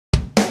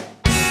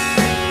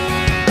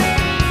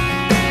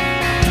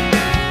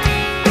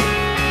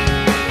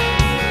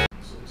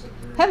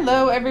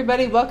Hello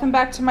everybody, welcome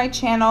back to my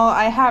channel.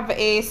 I have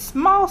a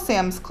small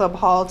Sam's Club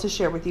haul to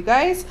share with you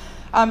guys.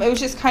 It was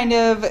just kind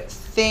of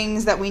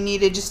things that we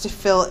needed just to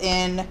fill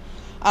in.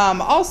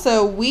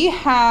 Also, we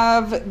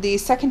have the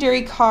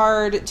secondary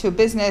card to a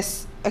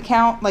business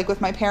account, like with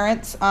my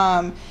parents.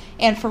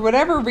 And for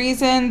whatever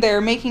reason,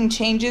 they're making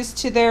changes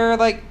to their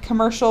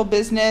commercial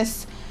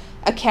business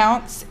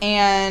accounts,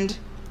 and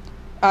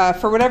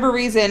for whatever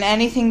reason,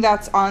 anything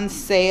that's on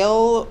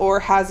sale or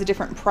has a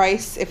different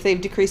price, if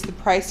they've decreased the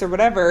price or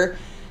whatever,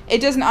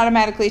 it doesn't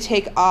automatically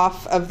take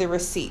off of the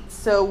receipt.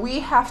 So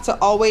we have to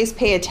always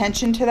pay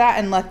attention to that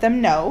and let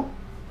them know,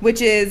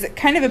 which is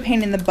kind of a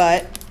pain in the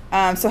butt.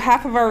 So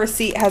half of our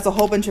receipt has a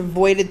whole bunch of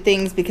voided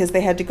things because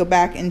they had to go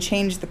back and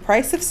change the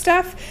price of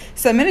stuff.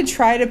 So I'm going to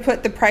try to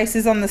put the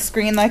prices on the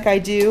screen like I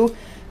do.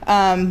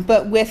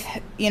 But with,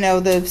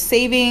 the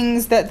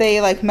savings that they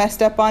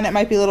messed up on, it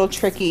might be a little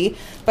tricky.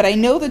 But I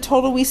know the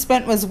total we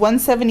spent was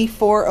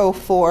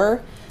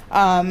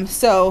 $174.04.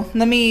 So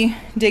let me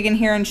dig in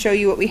here and show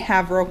you what we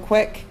have real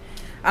quick.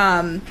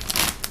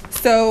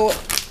 So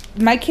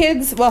my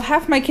kids, well,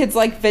 half my kids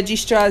like veggie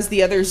straws,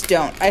 the others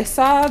don't. I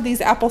saw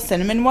these apple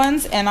cinnamon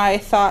ones and I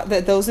thought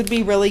that those would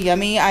be really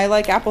yummy. I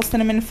like apple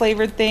cinnamon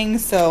flavored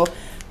things, so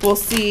we'll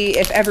see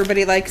if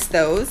everybody likes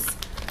those.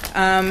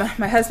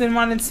 My husband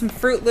wanted some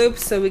Fruit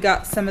Loops, so we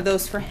got some of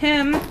those for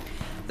him.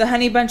 The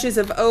Honey Bunches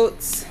of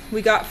Oats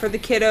we got for the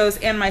kiddos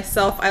and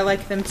myself. I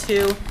like them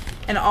too.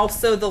 And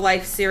also the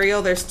Life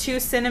cereal. There's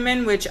 2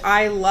 cinnamon, which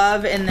I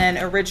love, and then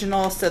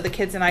original, so the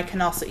kids and I can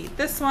also eat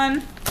this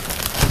one.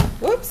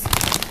 Whoops.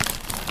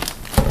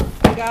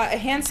 I got a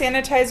hand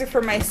sanitizer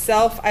for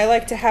myself. I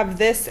like to have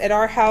this at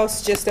our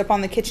house just up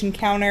on the kitchen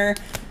counter.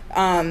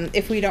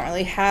 If we don't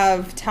really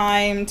have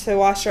time to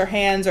wash our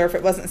hands, or if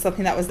it wasn't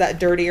something that was that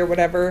dirty or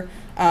whatever,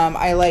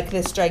 I like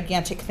this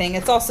gigantic thing.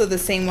 It's also the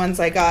same ones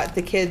I got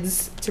the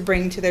kids to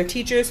bring to their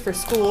teachers for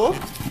school.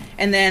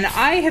 And then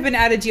I have been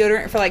out of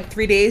deodorant for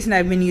 3 days, and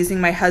I've been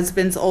using my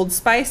husband's Old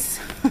Spice.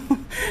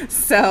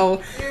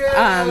 So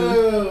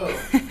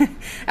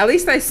at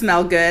least I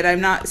smell good.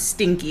 I'm not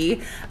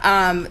stinky.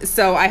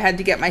 So I had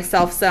to get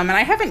myself some, and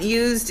I haven't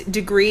used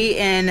Degree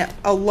in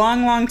a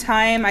long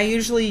time. I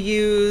usually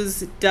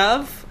use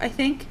Dove, I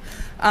think.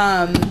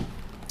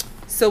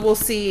 So we'll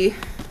see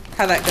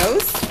how that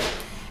goes.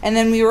 And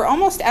then we were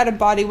almost out of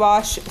body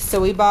wash, so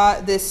we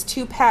bought this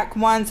 2-pack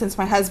one. Since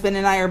my husband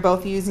and I are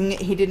both using it,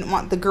 he didn't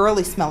want the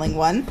girly smelling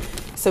one,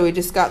 so we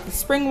just got the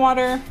spring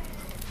water.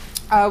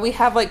 We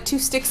have 2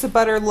 sticks of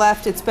butter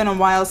left. It's been a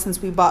while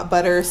since we bought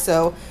butter,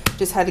 so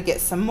just had to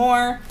get some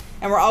more.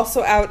 And we're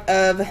also out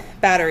of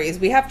batteries.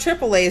 We have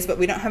AAAs, but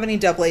we don't have any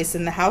AA's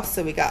in the house,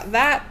 so we got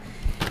that.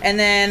 And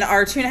then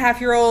our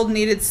 2.5-year-old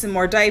needed some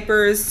more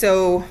diapers,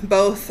 so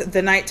both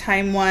the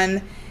nighttime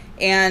one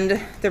and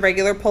the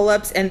regular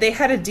pull-ups. And they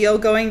had a deal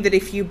going that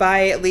if you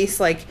buy at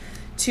least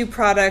 2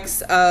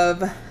 products of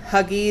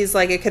Huggies,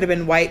 it could have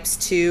been wipes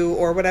too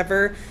or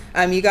whatever,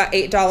 you got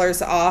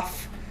 $8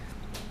 off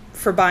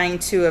for buying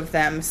 2 of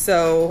them.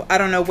 So I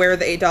don't know where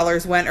the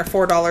 $8 went, or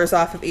 $4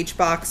 off of each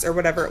box or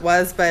whatever it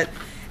was, but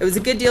it was a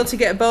good deal to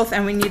get both,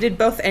 and we needed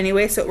both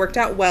anyway, so it worked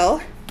out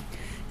well.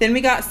 Then we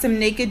got some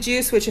Naked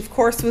Juice, which of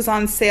course was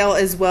on sale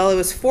as well. It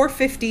was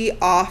 $4.50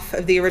 off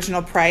of the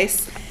original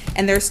price,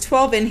 and there's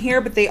 12 in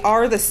here, but they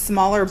are the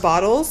smaller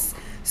bottles.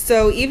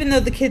 So even though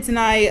the kids and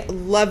I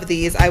love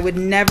these, I would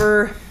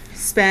never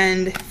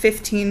spend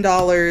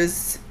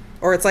 $15,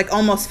 or it's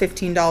almost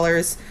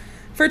 $15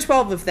 for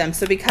 12 of them.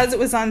 So because it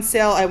was on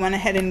sale, I went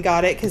ahead and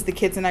got it because the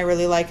kids and I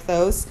really like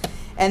those.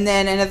 And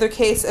then another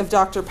case of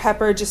Dr.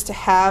 Pepper just to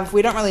have.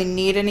 We don't really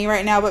need any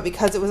right now, but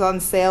because it was on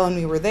sale and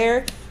we were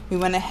there, we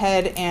went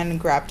ahead and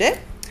grabbed it.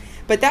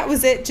 But that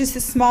was it, just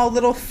a small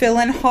little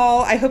fill-in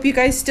haul. I hope you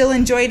guys still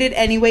enjoyed it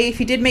anyway. If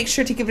you did, make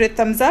sure to give it a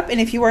thumbs up.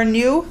 And if you are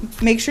new,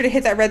 make sure to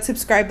hit that red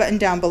subscribe button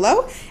down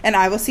below. And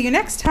I will see you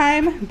next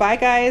time. Bye,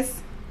 guys.